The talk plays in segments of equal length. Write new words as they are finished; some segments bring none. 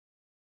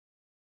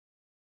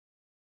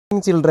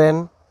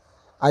Children,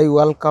 I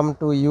welcome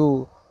to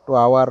you to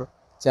our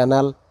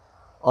channel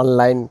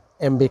online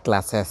MB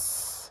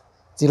classes.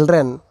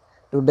 Children,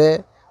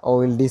 today I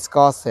will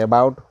discuss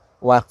about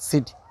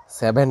worksheet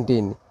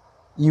 17,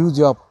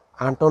 use of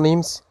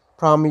antonyms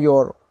from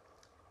your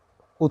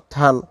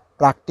Utthan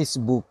practice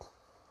book.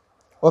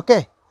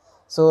 Okay,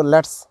 so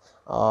let's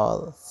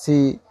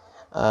see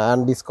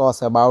and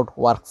discuss about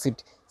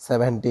worksheet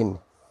 17.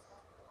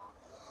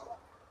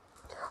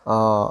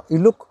 You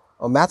look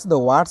match the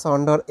words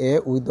under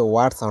A with the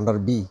words under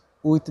B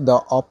with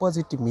the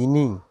opposite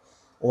meaning.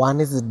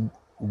 One is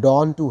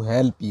done to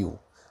help you.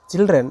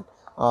 Children,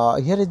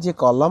 here is a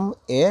column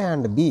A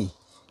and B.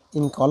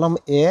 In column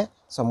A,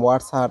 some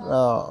words are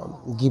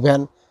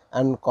given,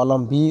 and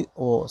column B,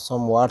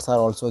 some words are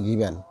also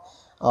given.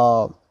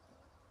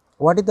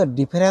 What is the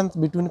difference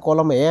between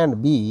column A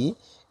and B?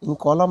 In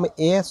column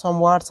A,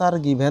 some words are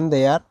given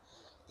there.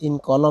 In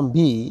column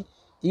B,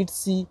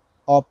 its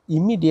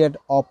immediate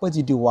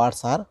opposite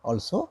words are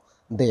also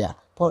there.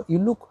 For you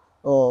look,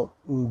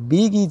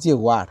 big is a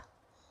word.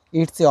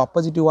 Its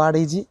opposite word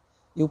is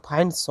you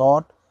find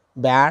short,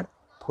 bad,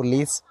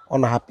 foolish,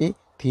 unhappy,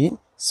 thin,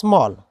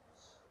 small.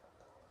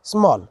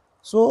 Small.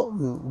 So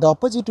the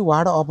opposite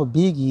word of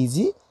big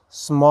is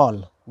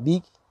small.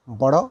 Big,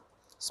 bada,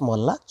 small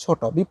la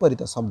छोटो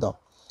विपरीत शब्द.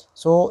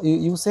 So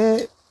you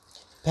say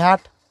fat,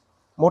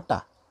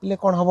 मोटा. इले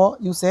कौन हबो?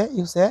 You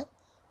say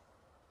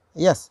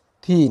yes,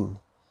 thin,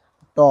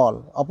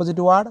 tall. Opposite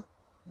word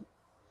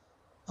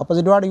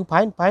you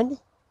find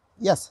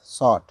yes,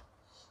 short.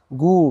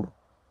 Good.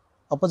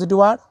 Opposite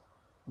word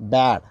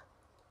bad.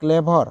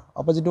 Clever.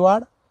 Opposite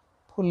word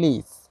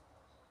foolish.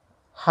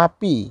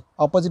 Happy.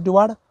 Opposite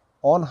word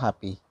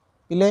unhappy.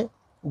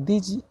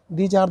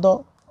 These are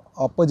the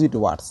opposite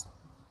words.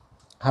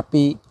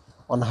 Happy,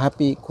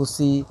 unhappy,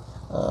 खुशी,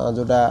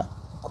 जोटा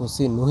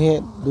खुशी नुहे,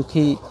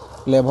 दुखी,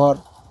 clever,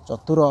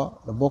 चतुर,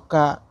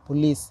 बोका,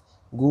 police,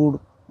 good,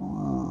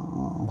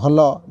 भल,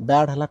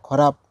 bad है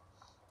खराब.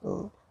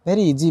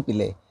 वेरी इजी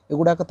पिले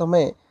एगुड़ाक तुम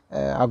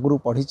आगु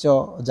पढ़ीच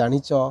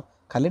जाच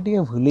खाली टे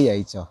भूली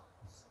जाइच.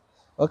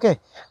 ओके,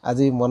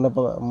 आज मन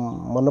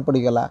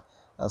पड़गला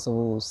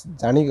सब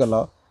जानीगल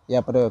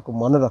या पर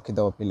मन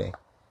रखीदेव पिले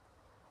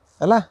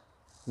है.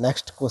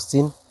 Next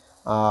question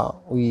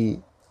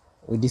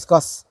we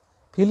discuss.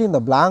 Fill in the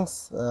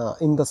blanks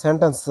in the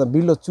sentence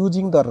below,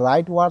 choosing the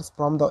right words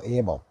from the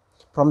above,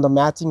 from the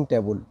matching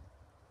table.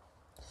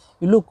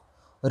 You look,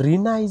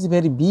 Rina is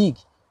very big,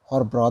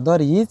 her brother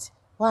is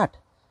what?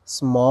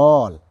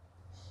 Small.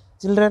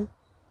 Children,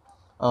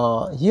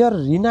 here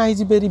Rina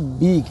is very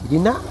big.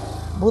 Rina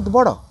बहुत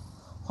बड़.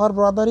 Her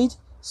brother is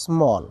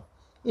small.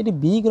 ये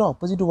big रो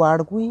opposite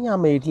word को ही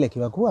आम eight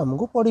लिखा को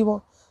आमको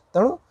पड़ो.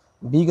 तेणु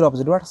big row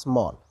opposite word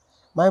small.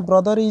 My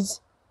brother is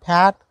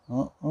fat.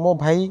 मो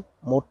भाई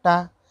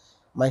मोटा.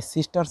 My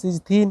sister is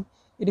thin.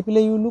 ये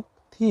पिले you look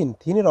thin.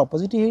 Thin row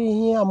opposite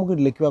ही आमको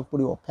लिखा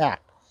पड़ो fat.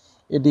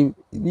 ये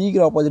big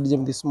रो opposite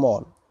जमती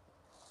small.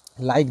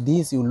 Like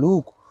this you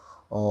look.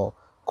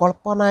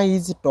 Kalpana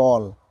is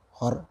tall.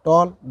 Her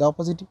tall the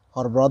opposite.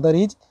 Her brother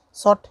is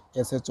short.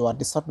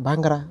 SHORT short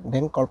bangara.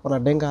 Deng Kalpana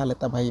denga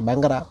leta bhai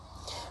bangara.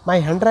 My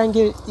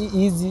handwriting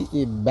is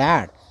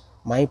bad.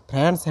 My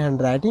friend's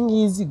handwriting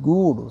is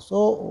good.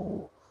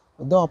 So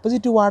the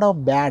opposite word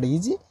of bad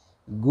is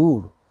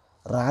good.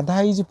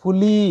 Radha is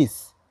foolish.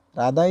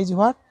 Radha is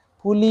what?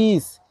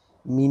 Foolish.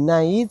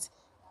 Meena is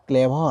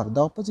clever.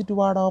 The opposite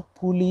word of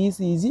foolish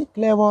is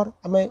clever.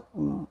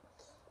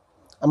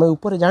 आम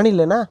ऊपर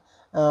जानिले ना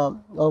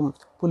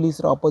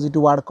police रो opposite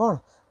word कौन.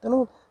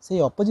 तेणु से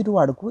opposite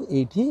word को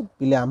एठी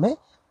पिले आम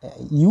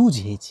यूज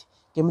हेछि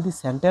केमिति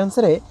सेंटेंस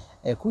रे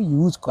एको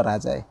यूज करा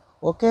जाए.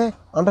 Okay,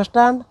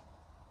 understand.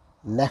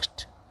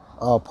 Next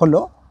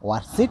follow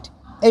worksheet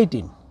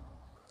 18.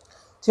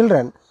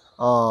 Children,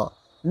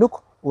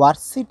 look,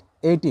 worksheet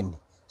 18.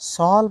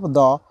 Solve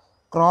the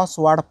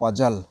crossword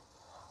puzzle.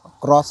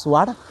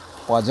 Crossword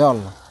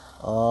puzzle.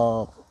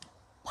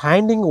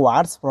 Finding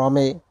words from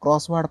a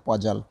crossword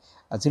puzzle.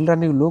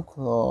 Children, you look,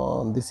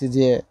 this is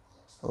a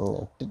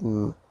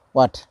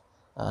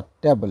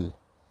table.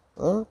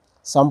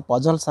 Some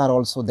puzzles are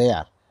also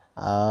there.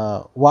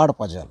 Word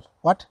puzzle.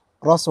 What?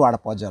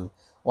 Crossword puzzle.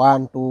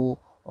 1, 2,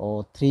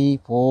 3,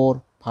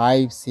 4,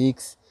 5,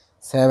 6,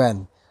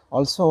 7.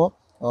 Also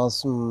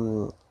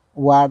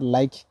word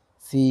like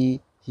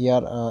C,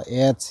 here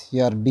H,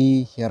 here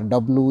D, here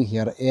W,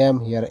 here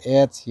M, here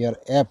H, here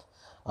F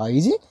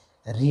is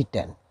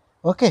written.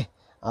 Okay,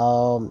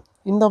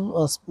 in the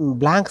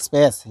blank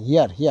space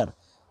here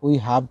we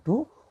have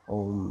to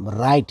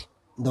write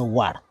the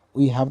word.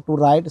 We have to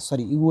write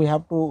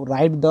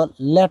the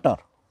letter.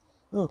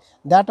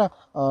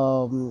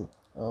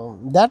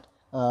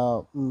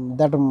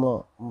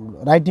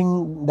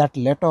 Writing that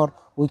letter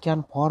we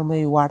can form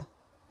a word.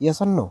 Yes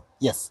or no?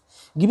 Yes.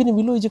 Given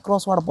below is a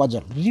crossword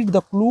puzzle. Read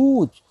the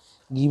clues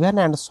given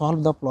and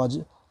solve the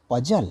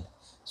puzzle.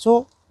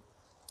 So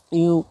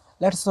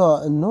let's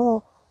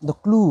know the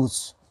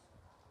clues.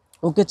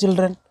 Okay,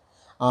 children.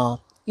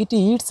 It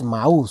eats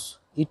mouse.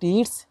 It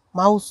eats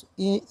mouse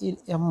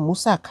a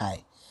musa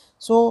खाए.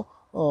 So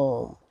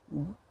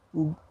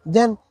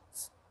then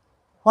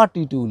what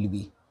it will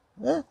be?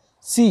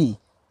 C.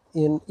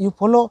 You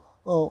follow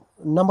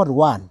number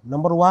one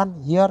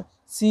here.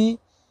 C,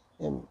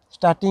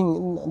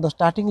 starting the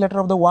starting letter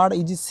of the word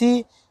is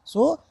C.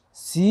 So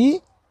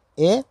C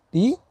A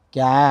T,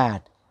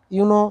 cat.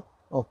 You know,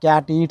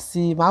 cat eats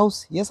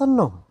mouse. Yes or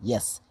no?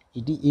 Yes,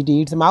 it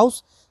eats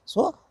mouse.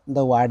 So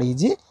the word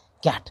is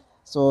cat.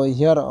 So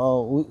here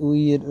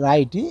we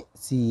write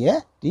C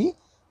A T,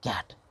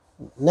 cat.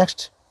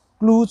 Next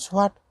clues,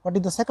 what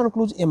is the second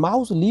clue? A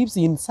mouse lives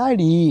inside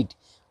it.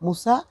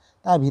 Musa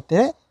ta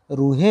bhitere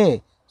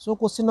ruhe. So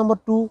question number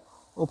 2,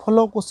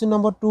 follow question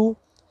number 2.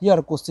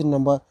 Here question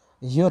number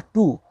here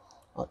 2.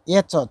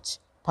 H,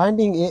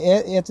 finding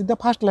H is the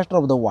first letter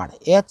of the word.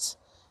 H,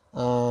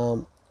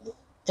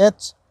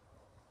 H,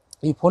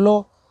 you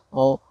follow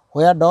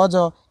where does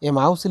a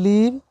mouse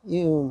live?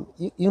 You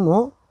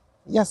know,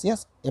 yes,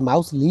 a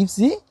mouse lives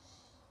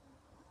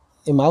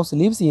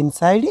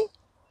inside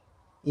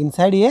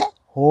a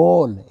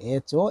hole.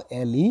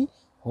 HOLE,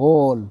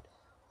 hole.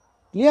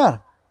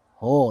 Clear?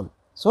 Hole.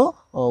 So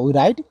we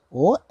write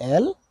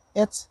OLHOLE.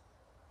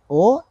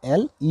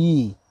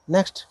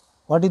 Next,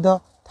 what is the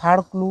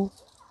third clue?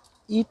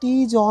 It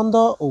is on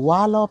the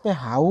wall of a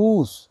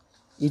house.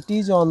 It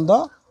is on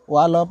the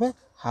wall of a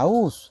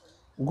house.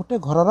 गोटे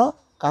घरर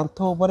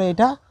कांथ ऊपर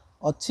एटा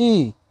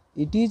अछि.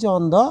 It is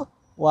on the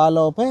wall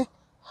of a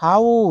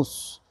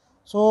house.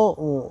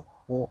 So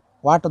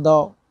what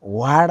the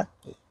word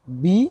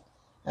be?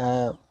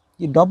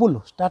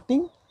 double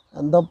starting,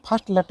 and the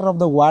first letter of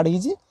the word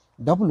is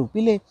W.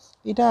 पिले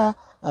इटा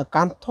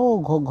कांथ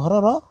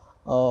घरर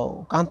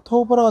कांथ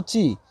ऊपर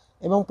अछि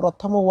एवं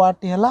प्रथम word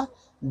T हला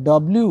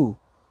W.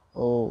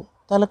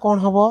 ताले कौन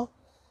हबो?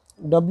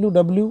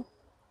 W.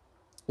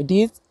 It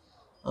is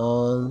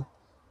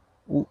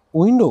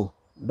window.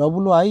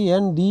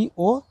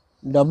 WINDOW.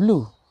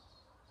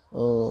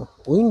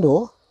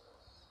 Window.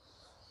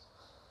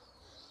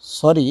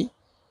 Sorry,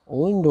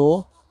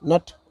 window,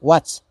 not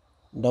watch.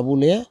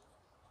 WATCH.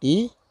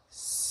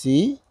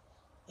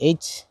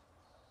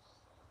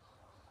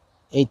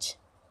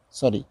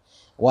 Sorry,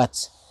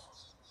 watch.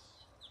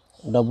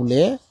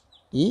 WATCH,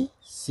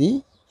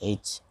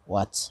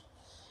 watch.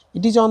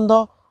 It is on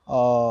the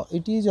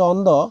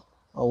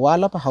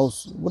wall of a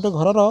house. गोटे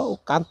घरर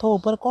कांथ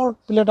ऊपर कौन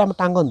पिलेटा हम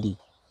टांगंदी?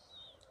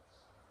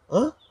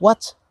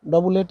 watch.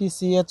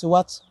 WATCH,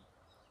 watch.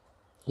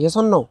 Yes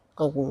or no?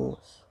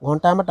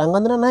 घंटा हम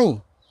टांगंदी ना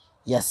नहीं?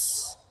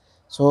 Yes.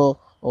 So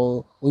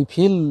we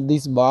fill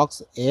this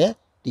box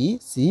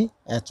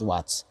ATCH,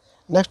 watch.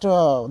 Next,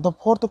 the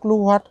fourth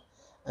clue, what?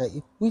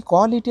 We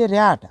call it a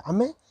rat.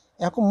 Ame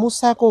याको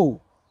मुसा को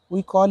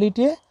we call it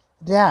a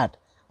rat.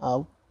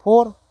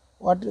 4,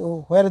 what?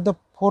 Where is the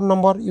 4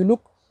 number? You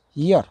look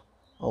here.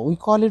 We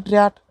call it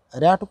rat.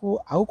 Rat को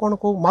आउ कौन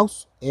को?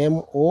 Mouse.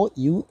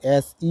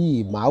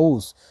 MOUSE,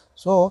 mouse.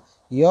 So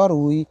here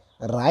we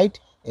write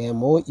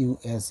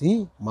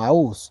MOUSE,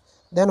 mouse.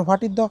 Then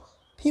what is the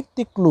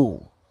fifth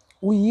clue?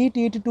 We eat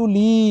it to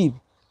live.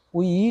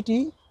 We eat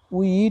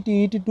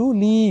it to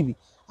live.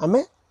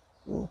 आमे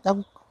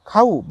ताको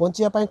खाऊ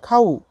बंचिया पाई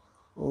खाऊ.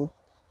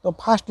 The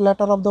first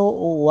letter of the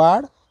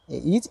word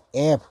is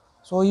F.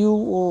 So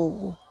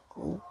you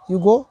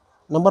go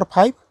number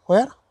 5.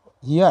 Where?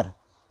 Here.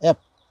 F.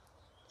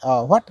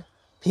 What?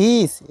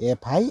 Fish.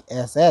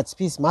 FISH.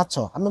 Fish.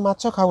 ମାଛ. ଆମେ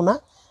ମାଛ ଖାଉ ନା?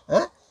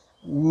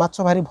 ମାଛ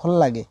ଭାରି ଭଲ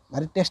ଲାଗେ,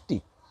 ଭାରି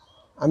ଟେଷ୍ଟି.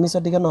 ଆମିଷ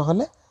ଟିକେ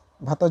ନହେଲେ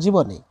ଭାତ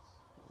ଯିବନି.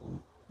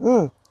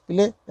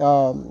 ପିଲେ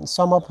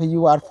some of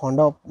you are fond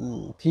of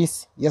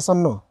fish. Yes or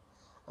no?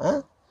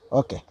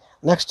 Okay.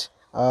 Next,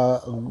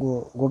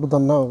 go to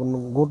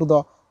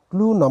the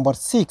clue number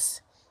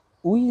 6.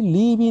 We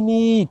live in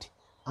it.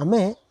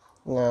 आमे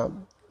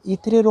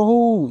इथरे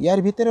रहू,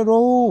 यार भितरे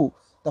रहू.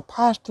 The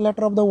first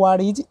letter of the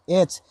word is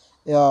H.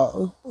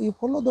 You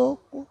follow the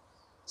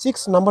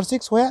 6. Number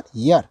 6 where?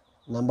 Here.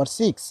 Number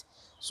 6.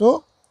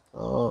 So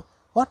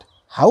what?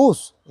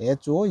 House.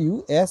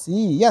 HOUSE.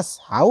 Yes,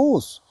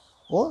 house.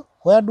 Oh,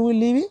 where do we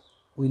live?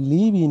 We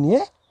live in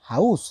a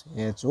house.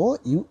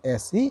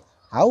 HOUSE,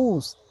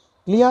 house.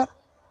 Clear?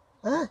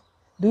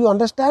 Do you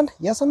understand?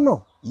 Yes or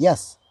no?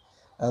 Yes.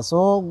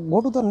 So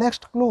go to the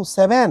next clue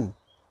 7.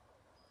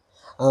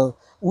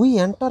 We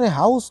enter a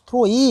house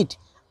through it.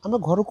 आमे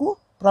घर को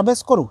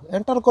प्रवेश करू,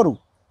 enter करू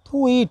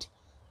through it.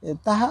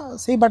 ताहा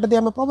सेही बाटे दे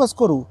आमे प्रवेश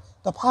करू.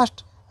 The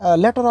first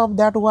letter of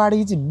that word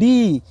is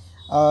D.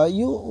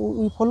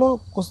 You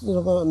follow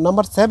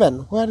number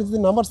 7. Where is the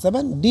number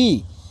 7?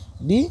 D.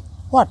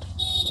 What?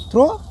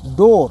 Through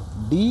door.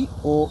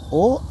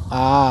 DOOR.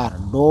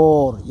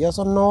 Door. Yes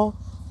or no?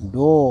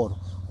 Door.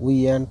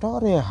 We enter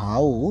a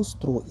house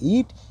through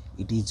it.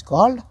 It is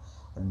called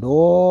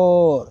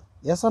door.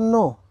 Yes or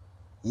no?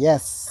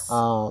 Yes.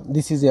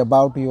 This is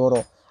about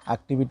your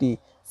activity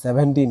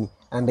 17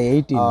 and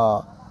 18.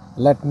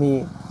 Let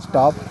me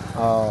stop.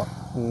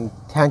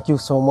 Thank you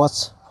so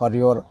much for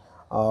your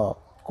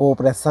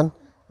cooperation.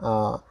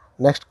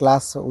 next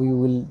class I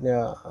will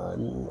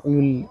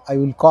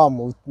come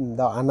with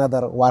the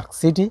another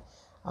worksheet.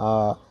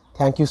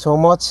 Thank you so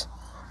much.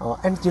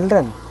 And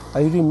children,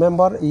 I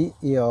remember,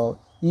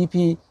 if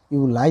you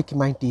like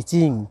my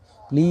teaching,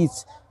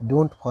 please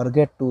don't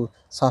forget to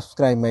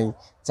subscribe my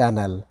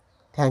channel.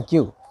 Thank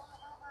you.